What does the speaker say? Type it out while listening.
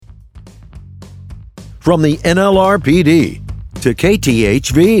From the NLRPD to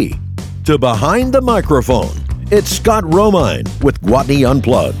KTHV to behind the microphone, it's Scott Romine with Gwatney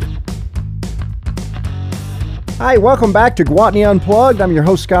Unplugged. Hi, welcome back to Gwatney Unplugged. I'm your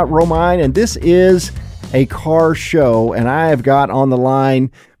host, Scott Romine, and this is a car show, and I have got on the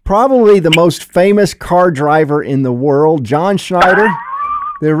line probably the most famous car driver in the world, John Schneider,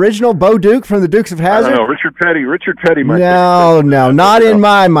 the original Bo Duke from the Dukes of Hazzard. No, Richard Petty. No, not in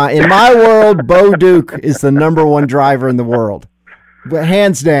my mind. In my world, Bo Duke is the number one driver in the world, but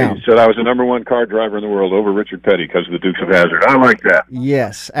hands down. He said I was the number one car driver in the world over Richard Petty because of the Dukes of Hazzard. I like that.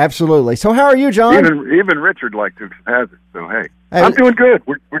 Yes, absolutely. So how are you, John? Even Richard liked Dukes of Hazzard. So hey, I'm doing good.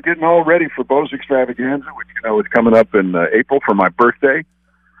 We're getting all ready for Bo's Extravaganza, which is coming up in April for my birthday,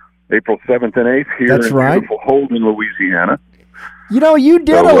 April 7th and 8th here in beautiful Holden, Louisiana. You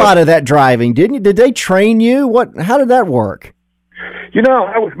did a lot of that driving, didn't you? Did they train you? How did that work?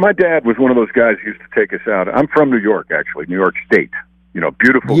 My dad was one of those guys who used to take us out. I'm from New York, actually, New York State.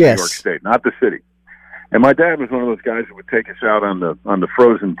 Beautiful New York State, not the city. And my dad was one of those guys who would take us out on the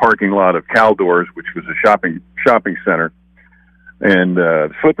frozen parking lot of Caldors, which was a shopping center,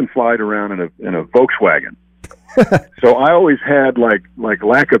 and slip and slide around in a Volkswagen. So I always had like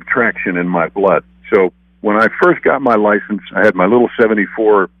lack of traction in my blood. So when I first got my license, I had my little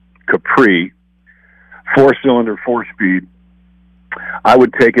 74 Capri, 4-cylinder, 4-speed. I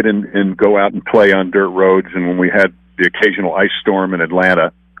would take it and go out and play on dirt roads. And when we had the occasional ice storm in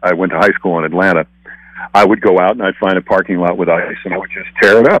Atlanta, I went to high school in Atlanta, I would go out and I'd find a parking lot with ice and I would just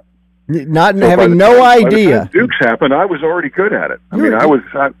tear it up. Having no idea. By the time Dukes happened, I was already good at it.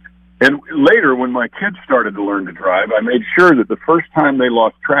 And later when my kids started to learn to drive, I made sure that the first time they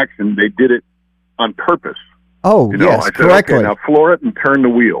lost traction, they did it on purpose. Oh, yes, I said, correctly. Okay, now floor it and turn the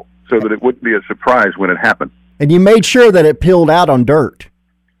wheel so that it wouldn't be a surprise when it happened. And you made sure that it peeled out on dirt,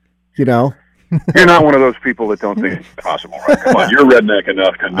 You're not one of those people that don't think it's possible, right? Come on, you're redneck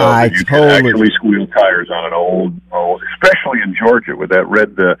enough to know that you can actually squeal tires on an old, especially in Georgia with that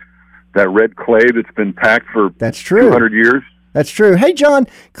red clay that's been packed for 200 years. That's true. Hey, John,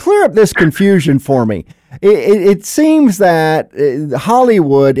 clear up this confusion for me. It seems that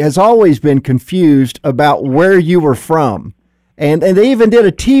Hollywood has always been confused about where you were from. And they even did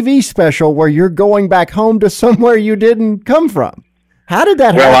a TV special where you're going back home to somewhere you didn't come from. How did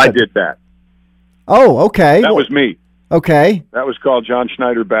that happen? Well, I did that. Oh, okay. That was me. Okay. That was called John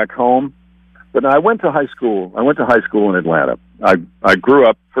Schneider Back Home. But I went to high school. I went to high school in Atlanta. I grew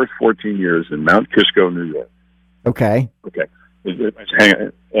up first 14 years in Mount Kisco, New York. Okay.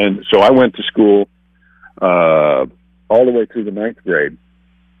 And so I went to school all the way through the 8th grade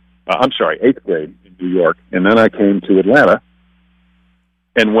in New York. And then I came to Atlanta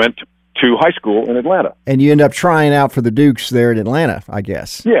and went to high school in Atlanta. And you end up trying out for the Dukes there in Atlanta, I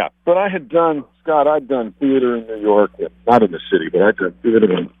guess. Yeah, but I'd done theater in New York, not in the city, but I'd done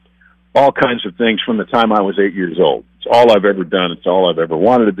theater and all kinds of things from the time I was 8 years old. It's all I've ever done. It's all I've ever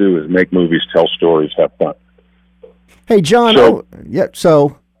wanted to do is make movies, tell stories, have fun. Hey, John. So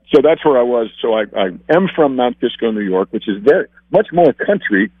that's where I was. So I am from Mount Kisco, New York, which is very much more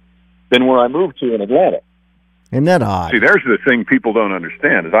country than where I moved to in Atlanta. Isn't that odd? See, there's the thing people don't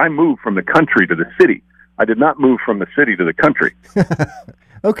understand is I moved from the country to the city. I did not move from the city to the country.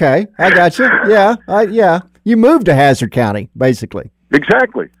 Okay, I got you. Yeah, you moved to Hazzard County, basically.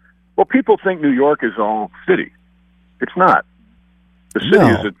 Exactly. Well, people think New York is all city. It's not. The city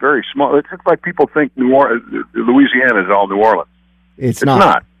is a very small. It's like people think Louisiana is all New Orleans. It's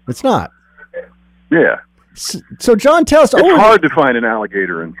not. It's not. Yeah. So, John, tell us. It's hard to find an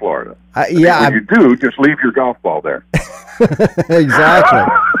alligator in Florida. When you do, just leave your golf ball there. Exactly.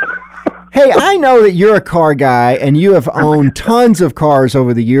 Hey, I know that you're a car guy, and you have owned tons of cars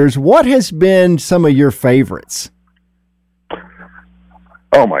over the years. What has been some of your favorites?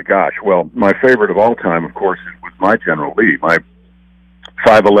 Oh, my gosh. Well, my favorite of all time, of course, was my General Lee, my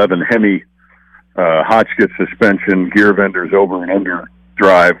 511 Hemi, Hotchkiss suspension, gear vendors over and under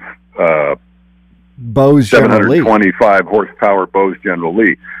drive, Bo's General Lee. 725 horsepower Bo's General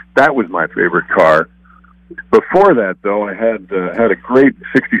Lee. That was my favorite car. Before that, though, I had a great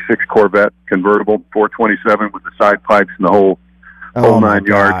 '66 Corvette convertible, 427 with the side pipes and the whole 9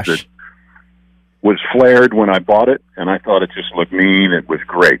 yards. That was flared when I bought it, and I thought it just looked mean. It was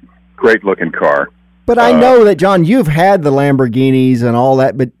great looking car. But I know that, John, you've had the Lamborghinis and all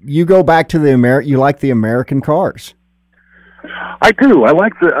that, but you go back to you like the American cars. I do. I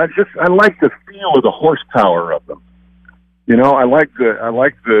like the feel of the horsepower of them. I like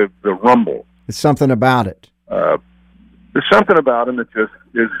the rumble. There's something about it. There's something about them that just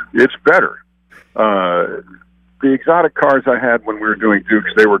it's better. the exotic cars I had when we were doing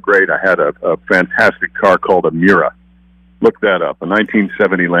Dukes, they were great. I had a fantastic car called a Mira. Look that up, a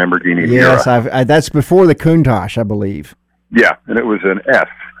 1970 Lamborghini Mira. Yes, that's before the Countach, I believe. Yeah, and it was an S,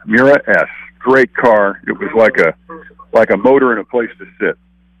 Mira S. Great car. It was like a motor and a place to sit.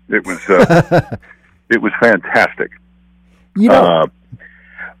 It was it was fantastic. You know,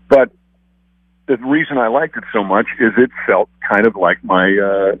 but the reason I liked it so much is it felt kind of like my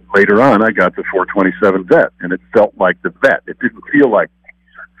later on I got the 427 Vet, and it felt like the Vet. It didn't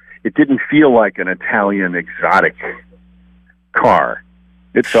feel like an Italian exotic car.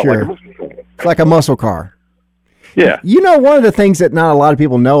 It felt like a muscle car. It's like a muscle car. Yeah. You know, one of the things that not a lot of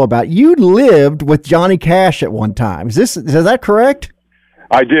people know about, you lived with Johnny Cash at one time. Is that correct?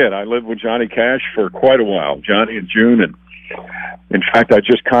 I did. I lived with Johnny Cash for quite a while, Johnny and June. And in fact, I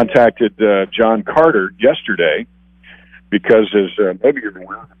just contacted John Carter yesterday because, as maybe you're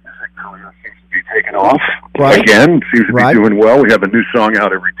aware, the music career seems to be taking off again. Seems to be doing well. We have a new song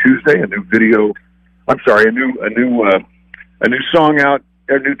out every Tuesday, a new song out,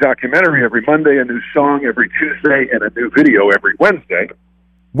 a new documentary every Monday, a new song every Tuesday, and a new video every Wednesday.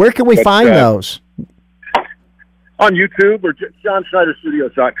 Where can we find those? On YouTube or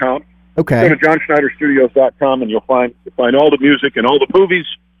JohnSchneiderStudios.com. Okay. Go to JohnSchneiderStudios.com and you'll find all the music and all the movies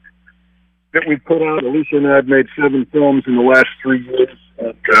that we've put out. Alicia and I have made 7 films in the last 3 years.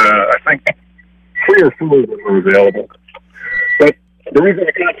 And, I think 3 or 4 of them are available. But the reason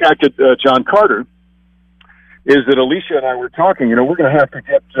I contacted John Carter is that Alicia and I were talking, we're going to have to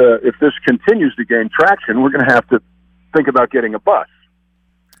get, if this continues to gain traction, we're going to have to think about getting a bus.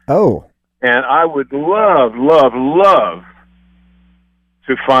 Oh. And I would love, love, love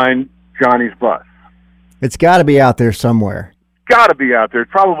to find Johnny's bus. It's got to be out there somewhere. Got to be out there.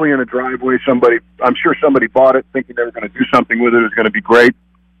 Probably in a driveway. I'm sure somebody bought it thinking they were going to do something with it. It was going to be great.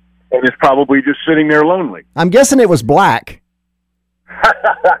 And it's probably just sitting there lonely. I'm guessing it was black.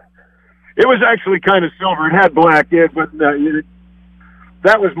 It was actually kind of silver. It had black in it, but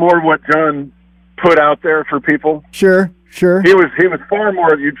that was more what John put out there for people. Sure. He was far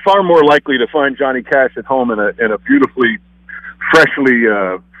more likely to find Johnny Cash at home in a beautifully, freshly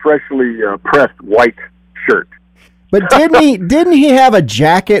pressed white shirt. But didn't he have a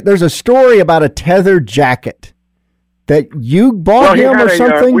jacket? There's a story about a tethered jacket that you bought him or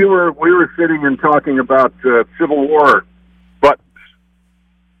something. We were sitting and talking about Civil War buttons.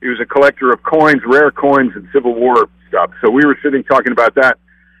 He was a collector of coins, rare coins, and Civil War stuff. So we were sitting talking about that,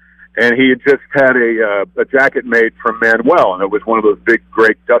 and he had just had a jacket made from Manuel, and it was one of those big,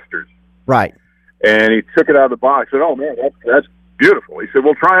 great dusters. Right. And he took it out of the box. I said, "Oh man, that's beautiful." He said,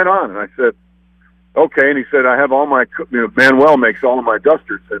 "Well, try it on." And I said, "Okay." And he said, "I have all my Manuel makes all of my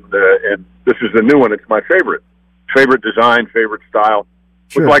dusters, and this is the new one. It's my favorite design, favorite style.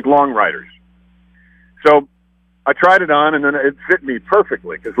 Sure. It's like Long Riders." So I tried it on, and then it fit me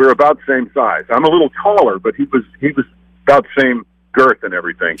perfectly because we were about the same size. I'm a little taller, but he was about the same girth and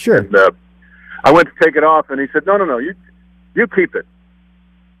everything. Sure. And, I went to take it off, and he said, "No, you keep it."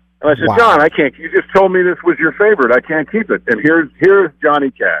 And I said, Wow. "John, I can't. You just told me this was your favorite. I can't keep it." And here's Johnny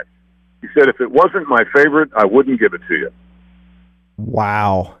Cash. He said, "If it wasn't my favorite, I wouldn't give it to you."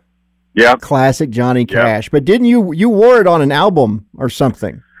 Wow. Yeah. Classic Johnny Cash. But didn't you wore it on an album or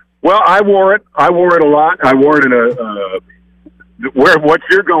something? Well, I wore it a lot. I wore it in what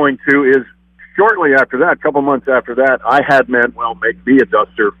you're going to is shortly after that, a couple months after that, I had Manuel make me a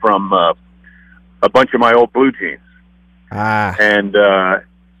duster from a bunch of my old blue jeans. And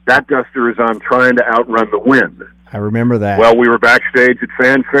that duster is on Trying to Outrun the Wind. I remember that. Well, we were backstage at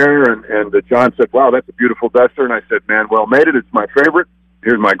Fanfare, and John said, "Wow, that's a beautiful duster." And I said, "Manuel made it. It's my favorite.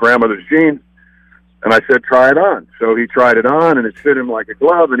 Here's my grandmother's jeans." And I said, "Try it on." So he tried it on, and it fit him like a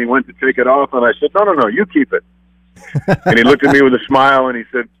glove, and he went to take it off, and I said, No, you keep it. And he looked at me with a smile, and he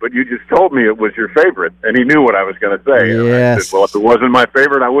said, "But you just told me it was your favorite." And he knew what I was going to say. And I said, "Well, if it wasn't my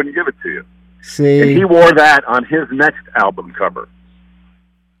favorite, I wouldn't give it to you." See? And he wore that on his next album cover.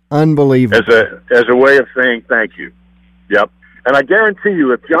 Unbelievable. As a way of saying thank you. Yep. And I guarantee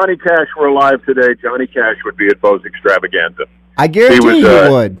you, if Johnny Cash were alive today, Johnny Cash would be at Bo's Extravaganza. I guarantee he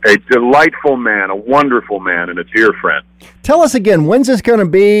would. A delightful man, a wonderful man, and a dear friend. Tell us again, when's this going to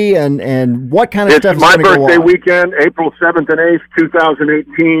be and what kind of stuff is going to go on? It's my birthday weekend, April 7th and 8th,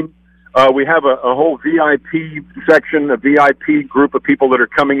 2018. We have a whole VIP section, a VIP group of people that are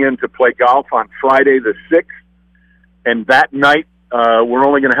coming in to play golf on Friday the 6th. And that night, we're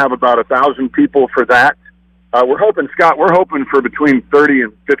only going to have about 1,000 people for that. We're hoping for between 30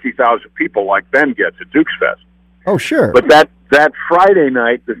 and 50,000 people like Ben gets at Dukes Fest. Oh, sure. But that Friday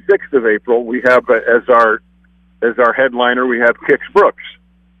night, the 6th of April, we have as our headliner, we have Kix Brooks.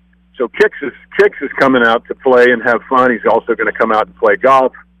 So Kix is coming out to play and have fun. He's also going to come out and play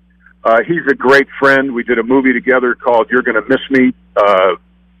golf. He's a great friend. We did a movie together called You're Gonna Miss Me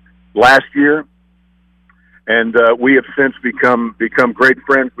last year, and we have since become great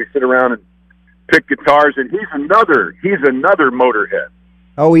friends. We sit around and pick guitars, and he's another motorhead.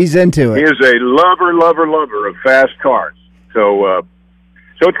 Oh, he's into it. He is a lover of fast cars. So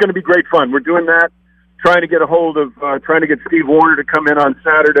it's going to be great fun. We're doing that. Trying to get Steve Warner to come in on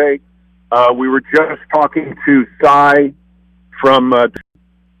Saturday. We were just talking to Cy from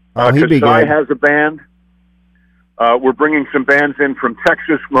because Cy has a band. We're bringing some bands in from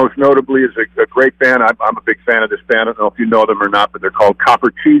Texas. Most notably is a great band. I'm a big fan of this band. I don't know if you know them or not, but they're called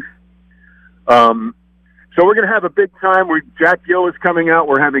Copper Chief. So we're going to have a big time. Jack Gill is coming out.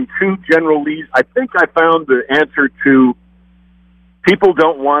 We're having 2 General Lees. I think I found the answer to people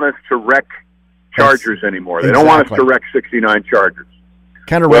don't want us to wreck Chargers anymore. They don't want us to wreck 69 Chargers.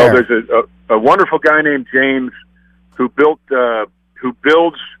 Kind of rare. Well, there's a wonderful guy named James who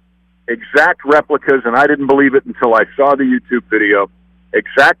builds exact replicas, and I didn't believe it until I saw the YouTube video,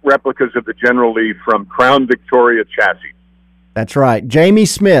 exact replicas of the General Lee from Crown Victoria chassis. That's right. Jamie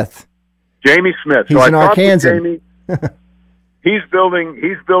Smith. He's so an Arkansan. He's building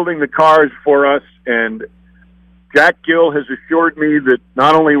the cars for us, and Jack Gill has assured me that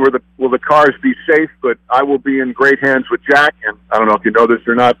not only will the cars be safe, but I will be in great hands with Jack. And I don't know if you know this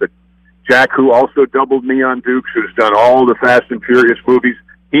or not, but Jack, who also doubled me on Dukes, who's done all the Fast and Furious movies,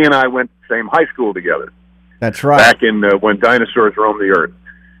 he and I went to the same high school together. That's right. Back in when dinosaurs roamed the earth.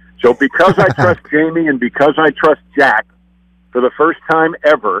 So because I trust Jamie and because I trust Jack, for the first time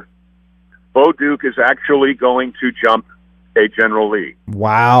ever, Bo Duke is actually going to jump a General Lee.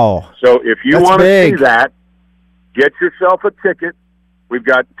 Wow. So if you want to see that, get yourself a ticket. We've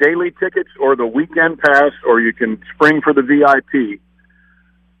got daily tickets or the weekend pass, or you can spring for the VIP,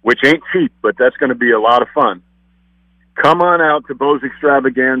 which ain't cheap, but that's going to be a lot of fun. Come on out to Bo's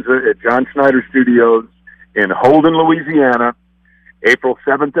Extravaganza at John Schneider Studios in Holden, Louisiana, April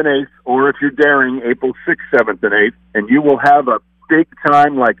 7th and 8th, or if you're daring, April 6th, 7th, and 8th, and you will have a big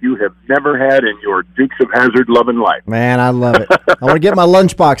time like you have never had in your Dukes of Hazzard loving life. Man, I love it. I want to get my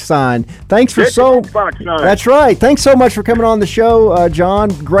lunchbox signed. Thanks for lunchbox signed. That's right. Thanks so much for coming on the show, John.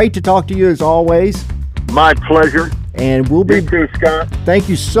 Great to talk to you as always. My pleasure. And we'll be. You too, Scott. Thank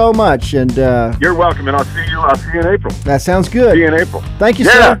you so much. And you're welcome. And I'll see you in April. That sounds good. See you in April. Thank you,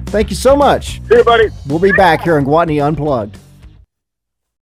 sir. Thank you so much. See you, buddy. We'll be back here on Gwatney Unplugged.